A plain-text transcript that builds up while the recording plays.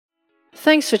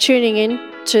Thanks for tuning in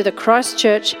to the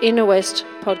Christchurch Inner West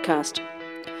podcast.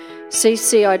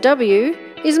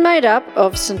 CCIW is made up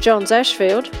of St John's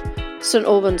Ashfield, St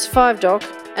Albans Five Dock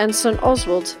and St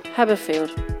Oswald's Haberfield.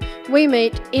 We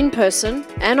meet in person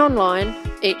and online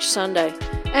each Sunday,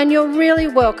 and you're really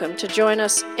welcome to join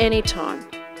us anytime.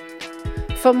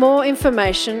 For more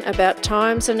information about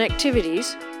times and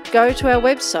activities, go to our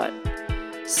website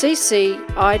cciw.org.au.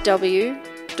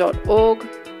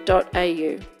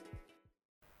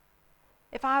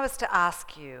 If I was to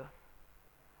ask you,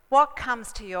 what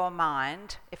comes to your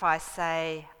mind if I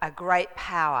say a great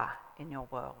power in your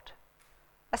world?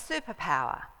 A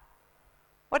superpower.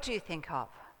 What do you think of?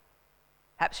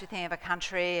 Perhaps you think of a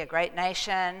country, a great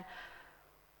nation.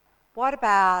 What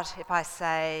about if I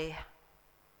say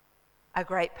a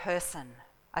great person?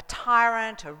 A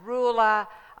tyrant, a ruler,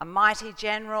 a mighty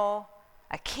general,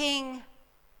 a king?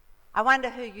 I wonder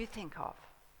who you think of.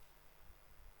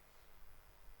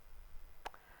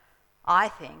 I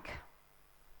think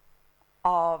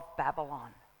of Babylon.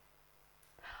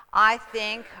 I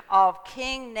think of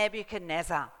King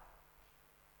Nebuchadnezzar.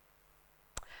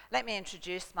 Let me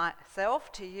introduce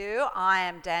myself to you. I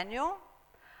am Daniel.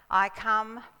 I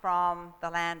come from the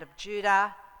land of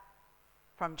Judah,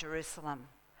 from Jerusalem.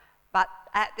 But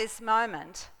at this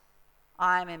moment,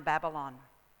 I am in Babylon,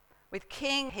 with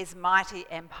King his mighty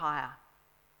empire.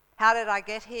 How did I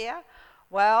get here?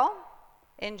 Well,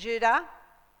 in Judah,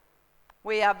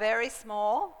 we are very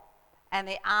small, and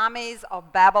the armies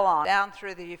of Babylon down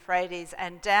through the Euphrates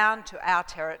and down to our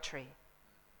territory.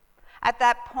 At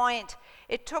that point,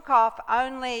 it took off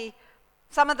only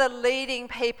some of the leading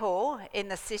people in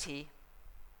the city,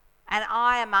 and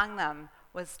I among them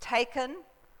was taken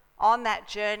on that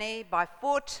journey by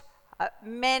foot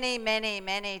many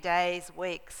days,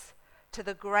 weeks, to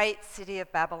the great city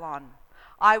of Babylon.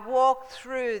 I walked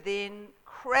through the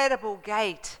incredible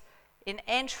gate in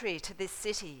entry to this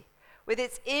city with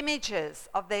its images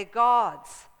of their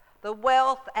gods, the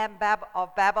wealth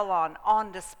of Babylon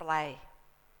on display.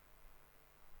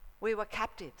 We were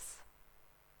captives.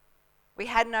 We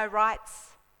had no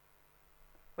rights.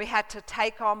 We had to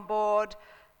take on board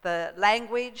the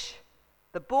language,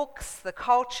 the books, the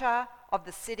culture of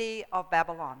the city of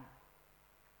Babylon.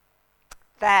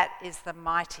 That is the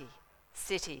mighty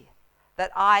city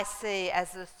that I see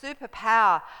as the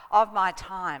superpower of my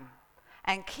time.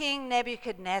 And King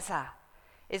Nebuchadnezzar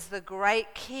is the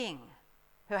great king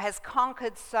who has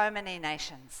conquered so many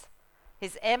nations.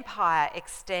 His empire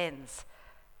extends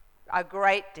a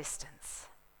great distance.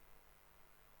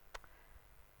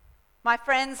 My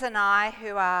friends and I,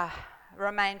 who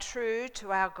remain true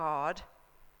to our God,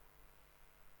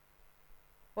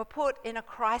 were put in a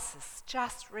crisis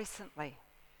just recently.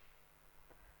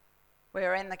 We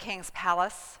were in the king's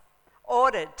palace,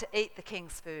 ordered to eat the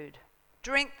king's food,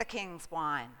 drink the king's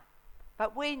wine,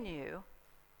 but we knew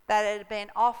that it had been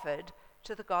offered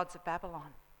to the gods of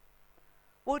Babylon.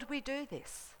 Would we do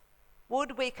this?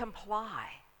 Would we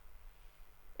comply?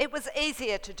 It was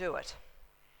easier to do it.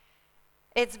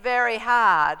 It's very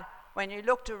hard when you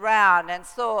looked around and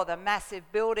saw the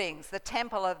massive buildings, the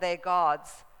temple of their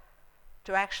gods,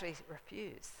 to actually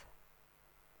refuse.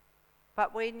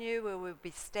 But we knew we would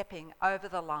be stepping over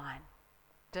the line,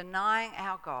 denying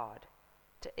our God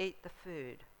to eat the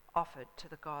food offered to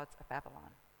the gods of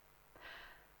Babylon.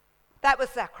 That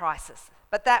was our crisis,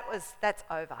 but that's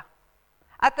over.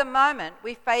 At the moment,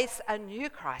 we face a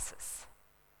new crisis.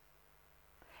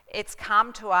 It's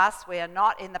come to us. We are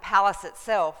not in the palace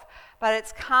itself, but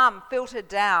it's come filtered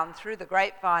down through the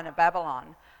grapevine of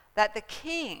Babylon that the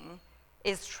king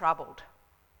is troubled,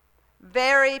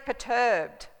 very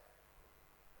perturbed.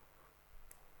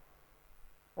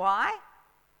 Why?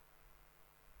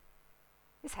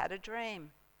 He's had a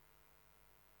dream.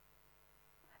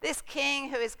 This king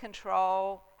who has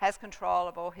control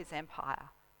of all his empire,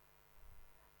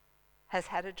 has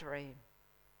had a dream.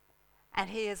 And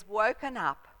he has woken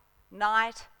up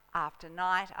night after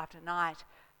night after night,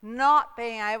 not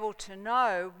being able to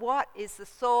know what is the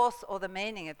source or the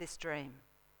meaning of this dream.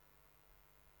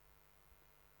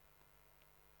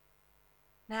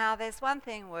 Now, there's one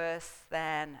thing worse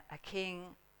than a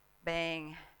king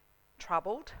being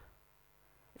troubled.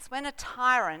 It's when a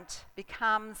tyrant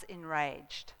becomes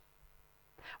enraged.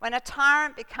 When a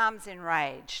tyrant becomes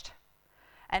enraged,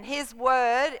 and his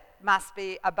word must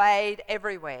be obeyed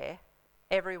everywhere,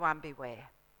 everyone beware.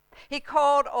 He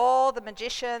called all the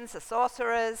magicians, the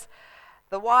sorcerers,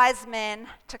 the wise men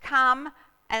to come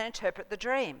and interpret the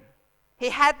dream. He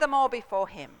had them all before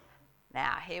him.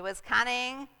 Now, he was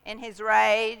cunning in his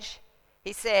rage.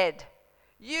 He said,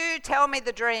 "You tell me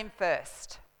the dream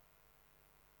first."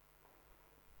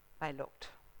 they looked.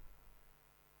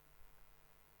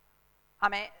 I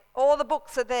mean, all the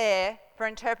books are there for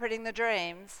interpreting the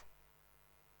dreams,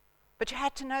 but you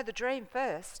had to know the dream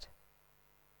first.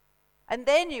 And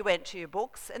then you went to your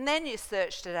books, and then you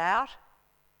searched it out.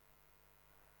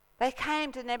 They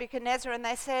came to Nebuchadnezzar and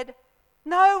they said,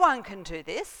 no one can do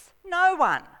this. No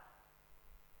one.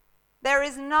 There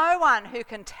is no one who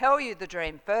can tell you the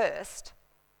dream first.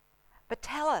 But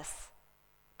tell us,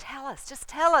 just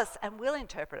tell us and we'll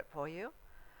interpret it for you.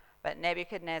 But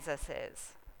Nebuchadnezzar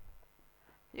says,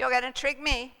 you're going to trick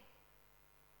me.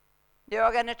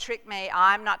 You're going to trick me.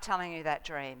 I'm not telling you that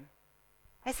dream.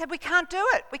 They said, we can't do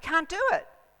it. We can't do it.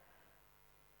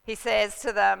 He says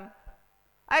to them,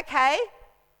 okay,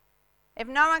 if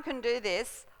no one can do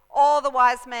this, all the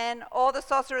wise men, all the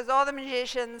sorcerers, all the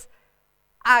magicians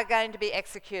are going to be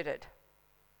executed.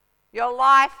 Your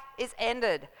life is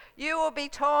ended. You will be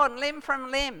torn limb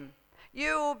from limb.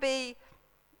 You will be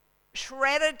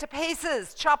shredded to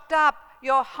pieces, chopped up.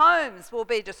 Your homes will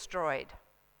be destroyed.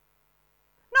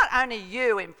 Not only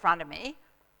you in front of me.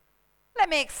 Let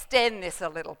me extend this a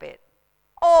little bit.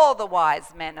 All the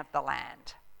wise men of the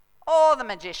land, all the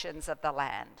magicians of the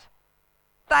land,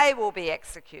 they will be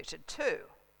executed too.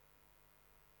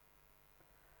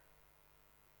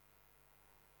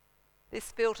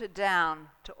 This filtered down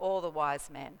to all the wise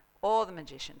men, all the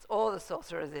magicians, all the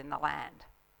sorcerers in the land.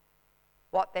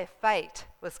 What their fate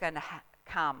was going to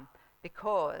come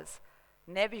because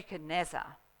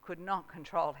Nebuchadnezzar could not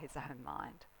control his own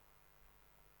mind.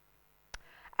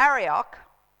 Arioch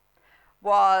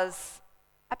was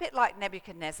a bit like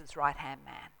Nebuchadnezzar's right-hand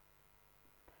man.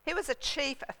 He was a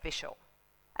chief official,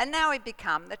 and now he'd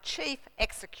become the chief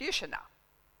executioner.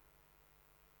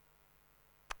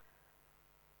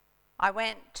 I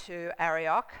went to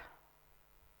Arioch.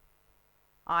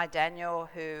 Daniel,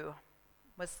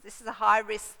 this is a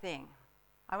high-risk thing.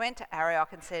 I went to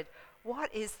Arioch and said,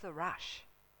 what is the rush?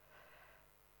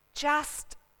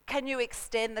 Can you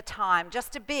extend the time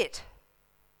just a bit?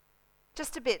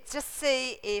 Just a bit. Just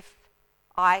see if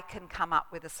I can come up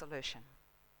with a solution.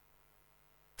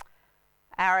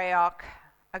 Arioch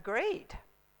agreed.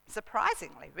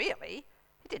 Surprisingly, really.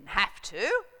 He didn't have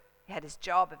to. He had his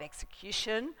job of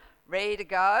execution ready to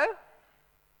go.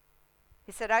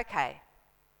 He said, okay.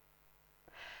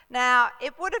 Now,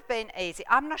 it would have been easy.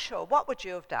 I'm not sure. What would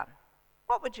you have done?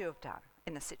 What would you have done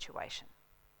in the situation?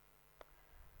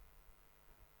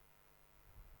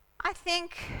 I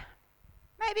think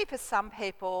maybe for some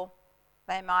people,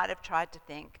 they might have tried to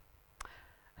think,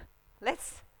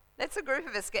 let's a group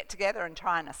of us get together and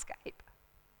try and escape.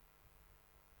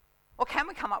 Or can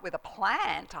we come up with a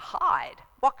plan to hide?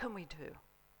 What can we do?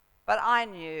 But I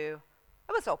knew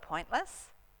it was all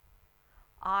pointless.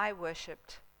 I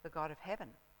worshipped the God of heaven.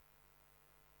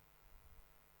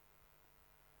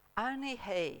 Only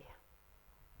He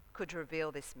could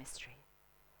reveal this mystery.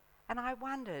 And I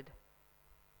wondered,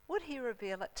 would He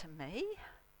reveal it to me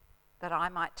that I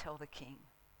might tell the king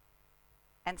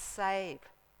and save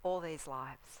all these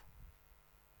lives?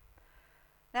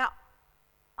 Now,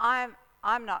 I'm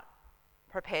not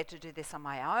prepared to do this on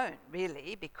my own,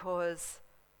 really, because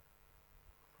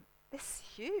this is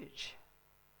huge.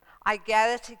 I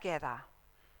gather together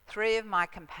 3 of my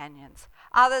companions,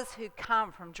 others who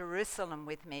come from Jerusalem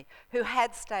with me, who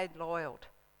had stayed loyal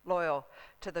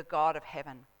to the God of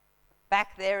heaven,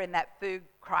 back there in that food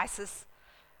crisis.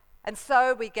 And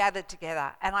so we gathered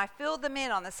together, and I filled them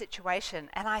in on the situation,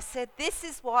 and I said, this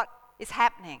is what is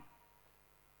happening.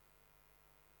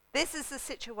 This is the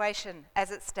situation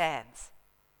as it stands.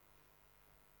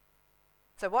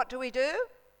 So what do?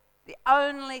 The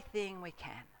only thing we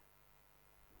can.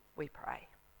 We pray.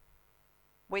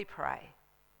 We pray.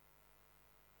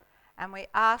 And we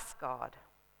ask God,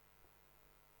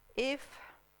 if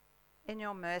in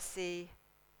your mercy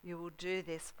you will do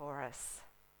this for us,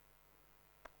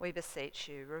 we beseech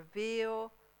you,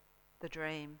 reveal the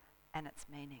dream and its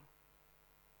meaning.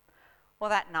 Well,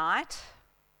 that night,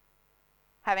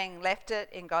 having left it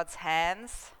in God's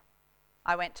hands,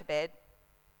 I went to bed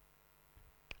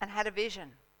and had a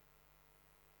vision.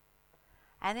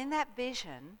 And in that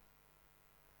vision,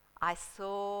 I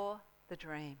saw the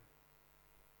dream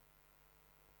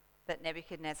that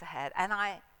Nebuchadnezzar had, and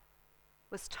I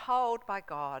was told by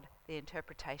God the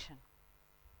interpretation.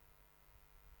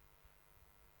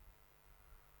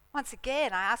 Once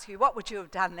again, I ask you, what would you have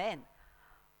done then?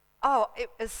 Oh, it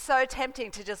was so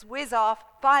tempting to just whiz off,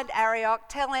 find Arioch,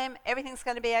 tell him everything's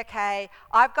going to be okay,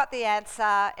 I've got the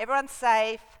answer, everyone's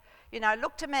safe,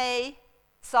 look to me,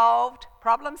 solved,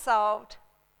 problem solved.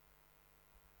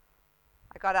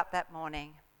 I got up that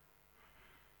morning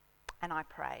and I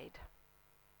prayed.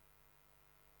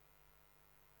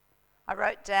 I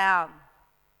wrote down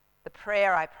the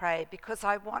prayer I prayed because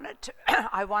I wanted to,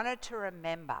 I wanted to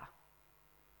remember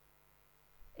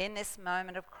in this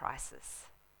moment of crisis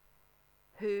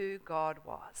who God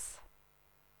was,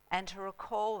 and to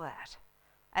recall that,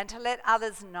 and to let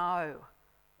others know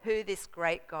who this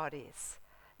great God is.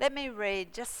 Let me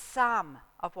read just some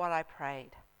of what I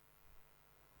prayed.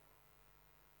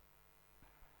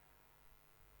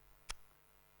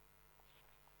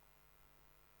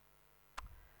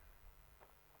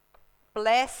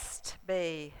 Blessed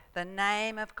be the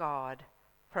name of God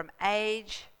from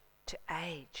age to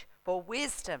age, for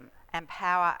wisdom and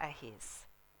power are his.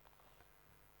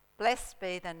 Blessed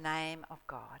be the name of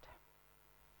God,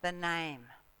 the name.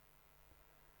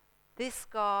 This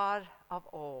God of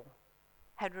all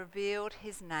had revealed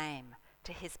his name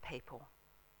to his people,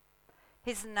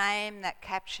 his name that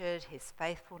captured his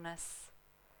faithfulness,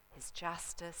 his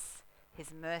justice,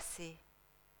 his mercy.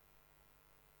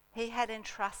 He had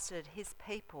entrusted his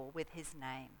people with his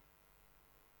name,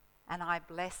 and I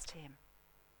blessed him,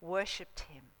 worshipped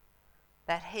him,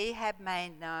 that he had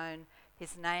made known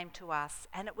his name to us,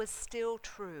 and it was still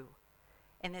true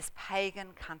in this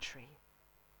pagan country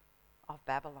of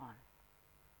Babylon.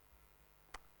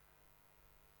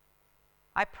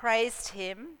 I praised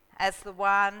him as the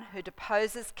one who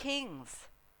deposes kings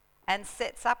and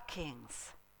sets up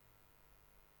kings.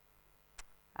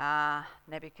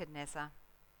 Nebuchadnezzar.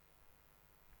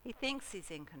 He thinks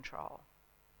he's in control.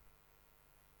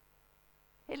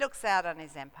 He looks out on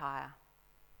his empire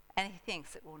and he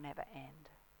thinks it will never end.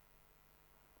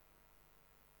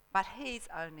 But he's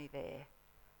only there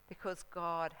because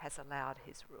God has allowed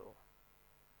his rule.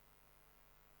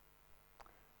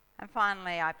 And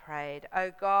finally I prayed,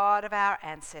 O God of our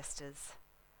ancestors,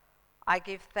 I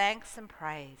give thanks and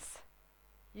praise.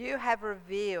 You have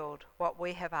revealed what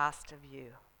we have asked of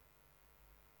you.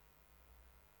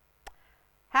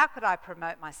 How could I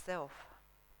promote myself?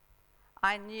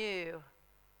 I knew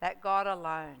that God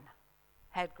alone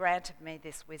had granted me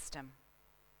this wisdom.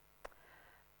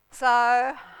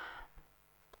 So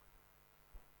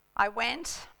I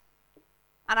went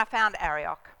and I found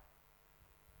Arioch.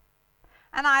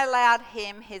 And I allowed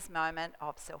him his moment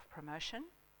of self-promotion.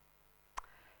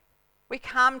 We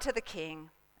come to the king.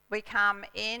 We come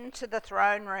into the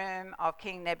throne room of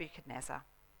King Nebuchadnezzar,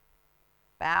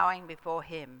 bowing before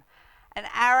him. And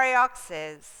Arioch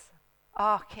says,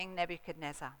 "Oh, King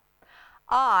Nebuchadnezzar,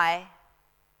 I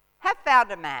have found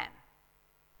a man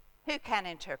who can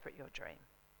interpret your dream."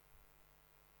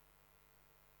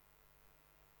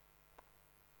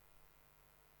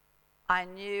 I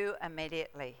knew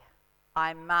immediately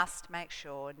I must make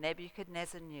sure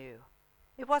Nebuchadnezzar knew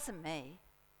it wasn't me.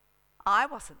 I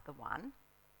wasn't the one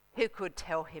who could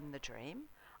tell him the dream.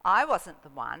 I wasn't the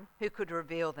one who could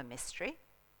reveal the mystery.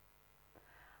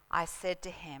 I said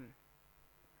to him,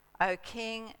 "O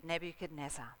King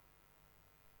Nebuchadnezzar,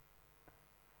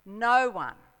 no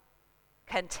one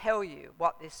can tell you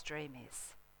what this dream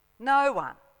is. No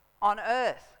one on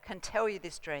earth can tell you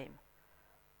this dream.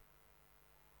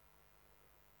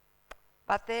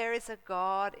 But there is a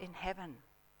God in heaven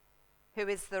who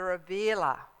is the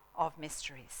revealer of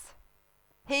mysteries.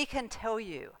 He can tell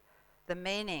you the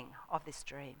meaning of this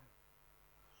dream."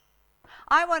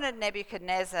 I wanted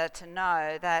Nebuchadnezzar to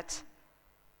know that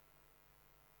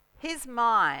his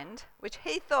mind, which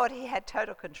he thought he had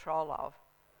total control of,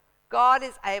 God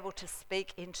is able to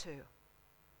speak into.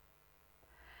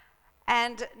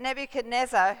 And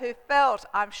Nebuchadnezzar, who felt,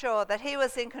 I'm sure, that he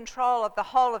was in control of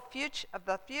the whole of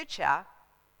the future,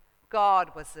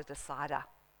 God was the decider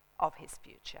of his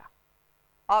future,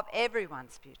 of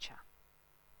everyone's future.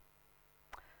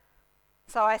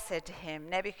 So I said to him,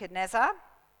 "Nebuchadnezzar,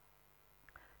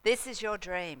 this is your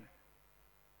dream.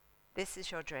 This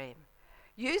is your dream.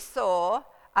 You saw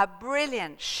a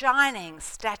brilliant, shining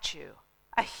statue,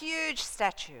 a huge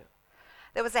statue.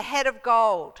 There was a head of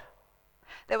gold.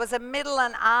 There was a middle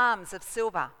and arms of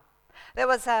silver. There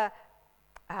was a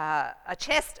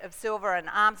chest of silver and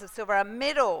arms of silver, a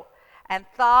middle and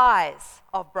thighs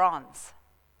of bronze.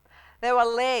 There were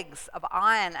legs of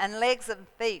iron and legs and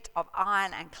feet of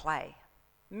iron and clay,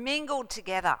 mingled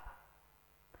together."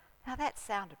 Now that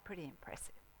sounded pretty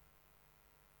impressive.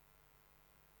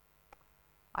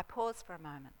 I paused for a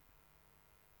moment.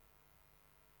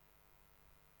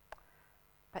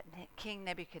 But King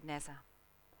Nebuchadnezzar,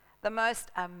 the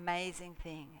most amazing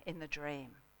thing in the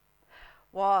dream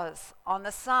was on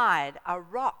the side a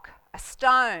rock, a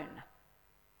stone,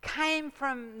 came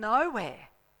from nowhere,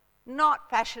 not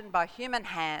fashioned by human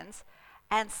hands,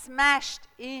 and smashed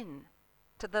in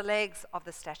to the legs of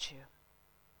the statue.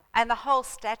 And the whole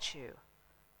statue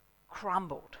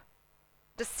crumbled,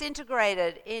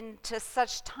 disintegrated into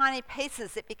such tiny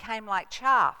pieces it became like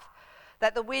chaff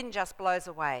that the wind just blows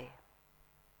away.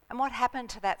 And what happened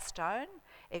to that stone?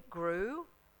 It grew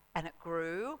and it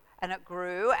grew and it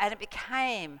grew and it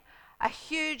became a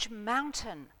huge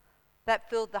mountain that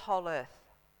filled the whole earth.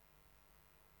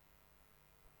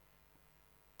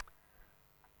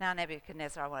 Now,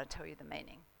 Nebuchadnezzar, I want to tell you the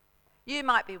meaning. You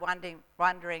might be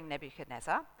wondering,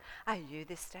 Nebuchadnezzar, are you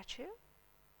this statue?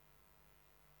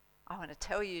 I want to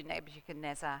tell you,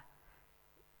 Nebuchadnezzar,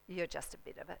 you're just a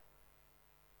bit of it.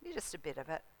 You're just a bit of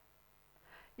it.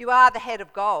 You are the head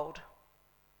of gold.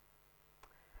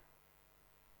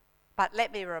 But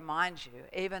let me remind you,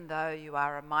 even though you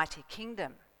are a mighty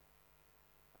kingdom,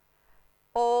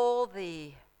 all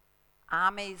the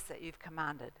armies that you've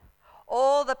commanded,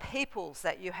 all the peoples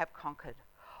that you have conquered,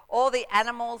 all the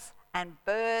animals and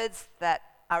birds that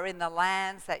are in the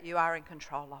lands that you are in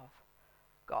control of,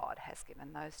 God has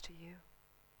given those to you.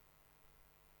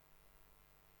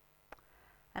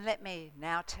 And let me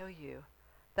now tell you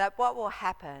that what will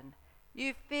happen,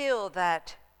 you feel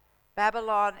that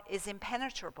Babylon is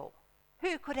impenetrable.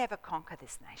 Who could ever conquer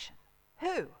this nation?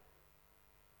 Who?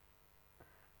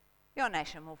 Your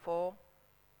nation will fall.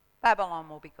 Babylon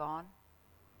will be gone.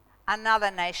 Another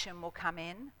nation will come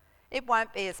in. It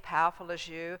won't be as powerful as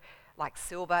you, like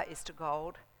silver is to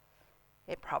gold.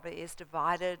 It probably is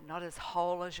divided, not as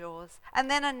whole as yours. And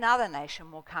then another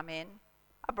nation will come in,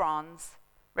 a bronze,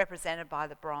 represented by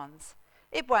the bronze.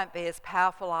 It won't be as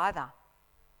powerful either.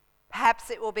 Perhaps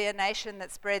it will be a nation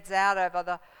that spreads out over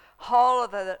the whole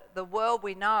of the world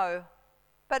we know,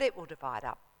 but it will divide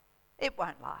up. It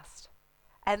won't last.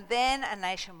 And then a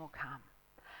nation will come.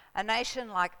 A nation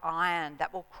like iron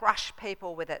that will crush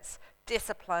people with its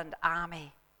disciplined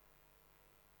army.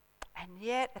 And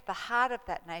yet, at the heart of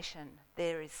that nation,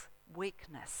 there is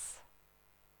weakness.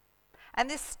 And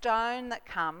this stone that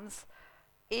comes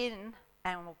in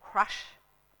and will crush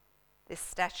this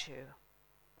statue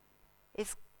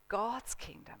is God's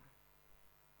kingdom.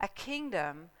 A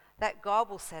kingdom that God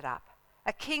will set up.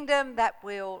 A kingdom that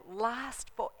will last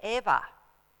forever.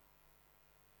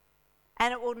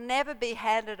 And it will never be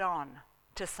handed on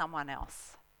to someone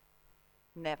else.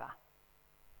 Never.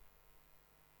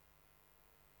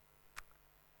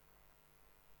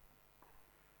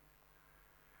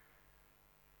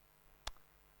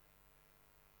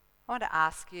 I want to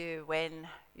ask you, when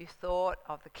you thought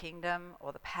of the kingdom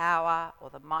or the power or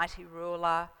the mighty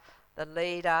ruler, the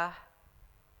leader,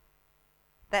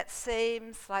 that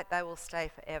seems like they will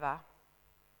stay forever,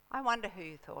 I wonder who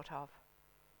you thought of.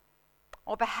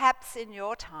 Or perhaps in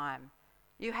your time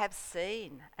you have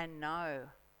seen and know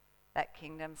that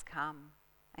kingdoms come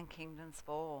and kingdoms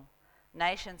fall.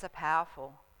 Nations are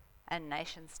powerful and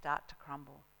nations start to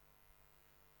crumble.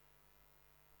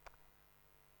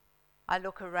 I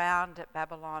look around at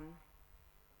Babylon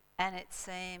and it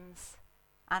seems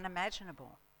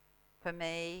unimaginable for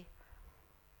me,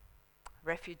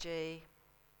 refugee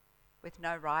with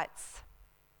no rights,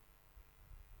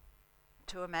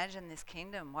 to imagine this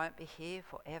kingdom won't be here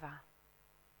forever.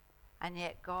 And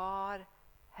yet God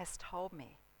has told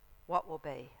me what will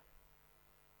be.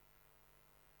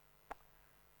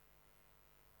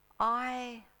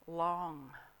 I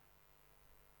long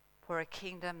for a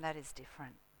kingdom that is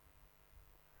different.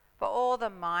 For all the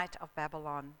might of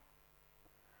Babylon,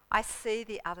 I see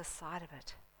the other side of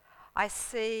it. I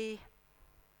see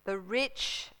the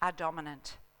rich are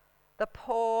dominant, the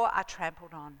poor are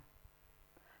trampled on.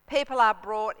 People are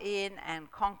brought in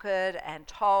and conquered and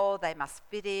told they must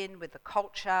fit in with the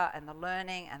culture and the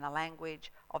learning and the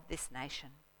language of this nation.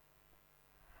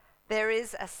 There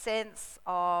is a sense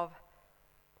of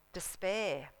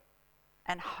despair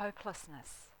and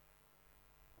hopelessness.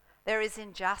 There is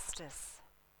injustice.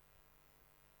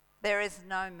 There is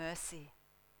no mercy.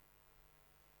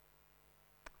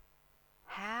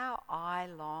 How I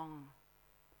long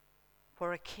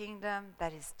for a kingdom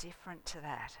that is different to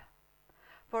that.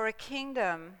 For a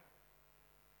kingdom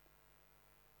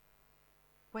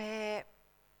where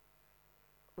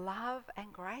love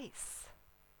and grace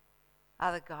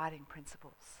are the guiding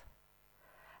principles.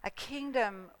 A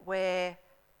kingdom where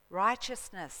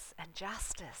righteousness and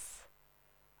justice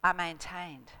are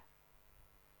maintained.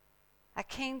 A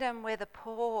kingdom where the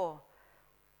poor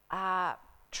are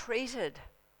treated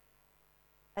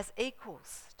as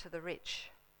equals to the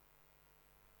rich.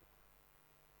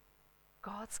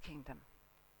 God's kingdom.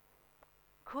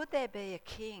 Could there be a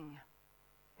king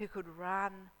who could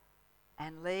run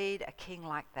and lead a kingdom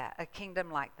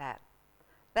like that?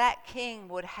 That king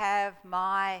would have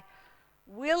my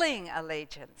willing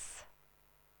allegiance,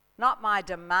 not my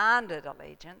demanded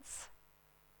allegiance.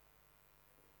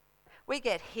 We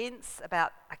get hints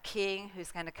about a king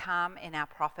who's going to come in our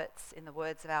prophets, in the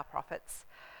words of our prophets.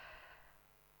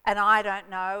 And I don't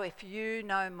know if you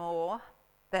know more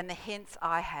than the hints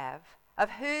I have of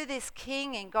who this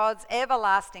king in God's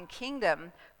everlasting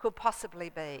kingdom could possibly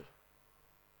be.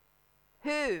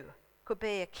 Who could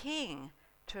be a king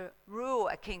to rule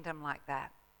a kingdom like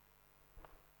that?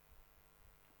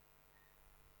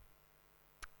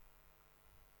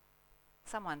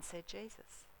 Someone said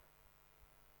Jesus.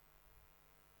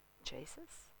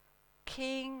 Jesus?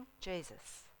 King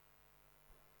Jesus.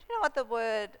 Do you know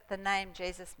what the name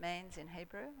Jesus means in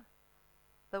Hebrew?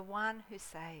 The one who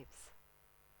saves.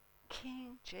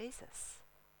 King Jesus.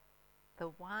 The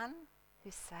one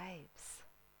who saves.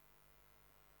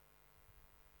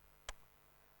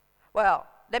 Well,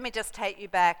 let me just take you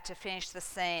back to finish the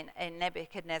scene in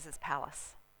Nebuchadnezzar's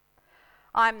palace.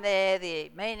 I'm there,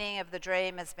 the meaning of the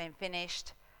dream has been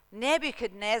finished.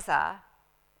 Nebuchadnezzar,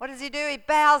 what does he do? He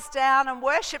bows down and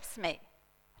worships me.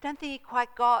 I don't think he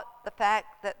quite got the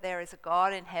fact that there is a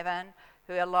God in heaven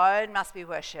who alone must be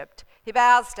worshipped. He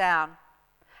bows down.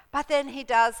 But then he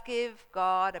does give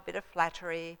God a bit of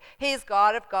flattery. He is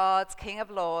God of gods, King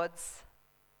of lords.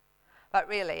 But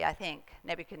really, I think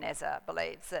Nebuchadnezzar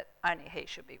believes that only he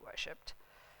should be worshipped.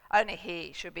 Only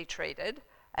he should be treated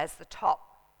as the top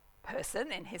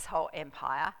person in his whole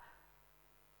empire.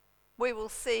 We will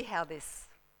see how this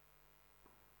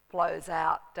flows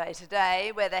out day to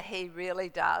day, whether he really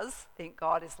does think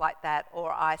God is like that,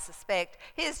 or I suspect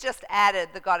he has just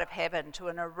added the God of heaven to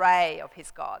an array of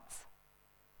his gods.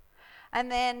 And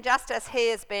then, just as he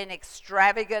has been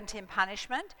extravagant in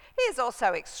punishment, he is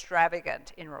also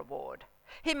extravagant in reward.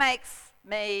 He makes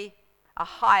me a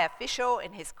high official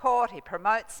in his court, he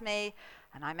promotes me,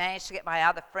 and I manage to get my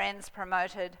other friends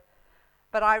promoted.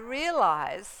 But I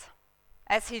realise,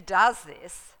 as he does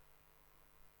this,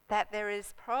 that there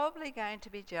is probably going to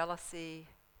be jealousy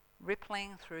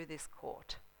rippling through this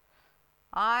court.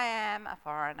 I am a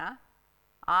foreigner.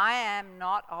 I am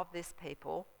not of this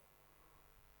people.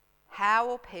 How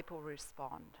will people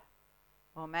respond?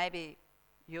 Or maybe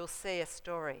you'll see a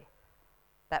story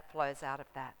that flows out of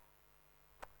that.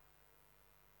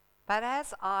 But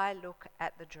as I look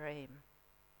at the dream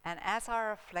and as I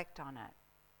reflect on it,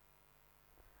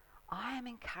 I am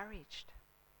encouraged.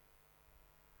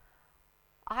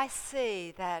 I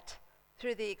see that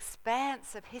through the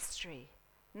expanse of history,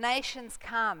 nations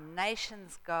come,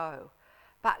 nations go,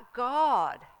 but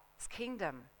God's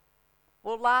kingdom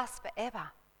will last forever.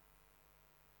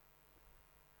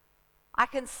 I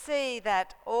can see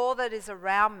that all that is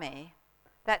around me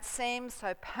that seems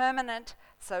so permanent,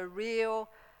 so real,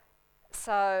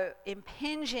 so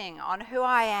impinging on who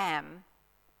I am,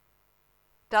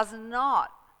 does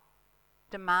not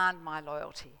demand my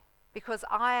loyalty, because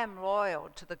I am loyal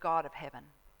to the God of heaven.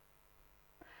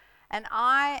 And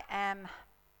I am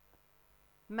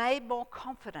made more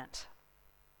confident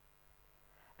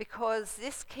because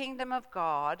this kingdom of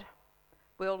God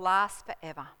will last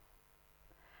forever.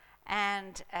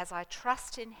 And as I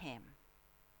trust in him,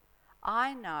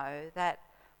 I know that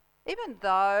even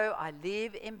though I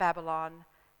live in Babylon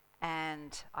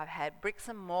and I've had bricks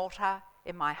and mortar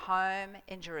in my home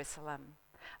in Jerusalem,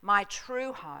 my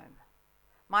true home,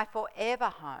 my forever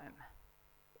home,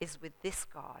 is with this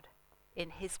God in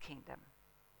his kingdom.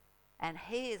 And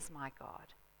he is my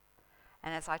God.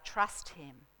 And as I trust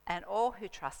him, and all who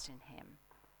trust in him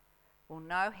will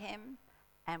know him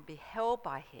and be held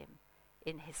by him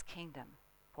in his kingdom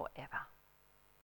forever.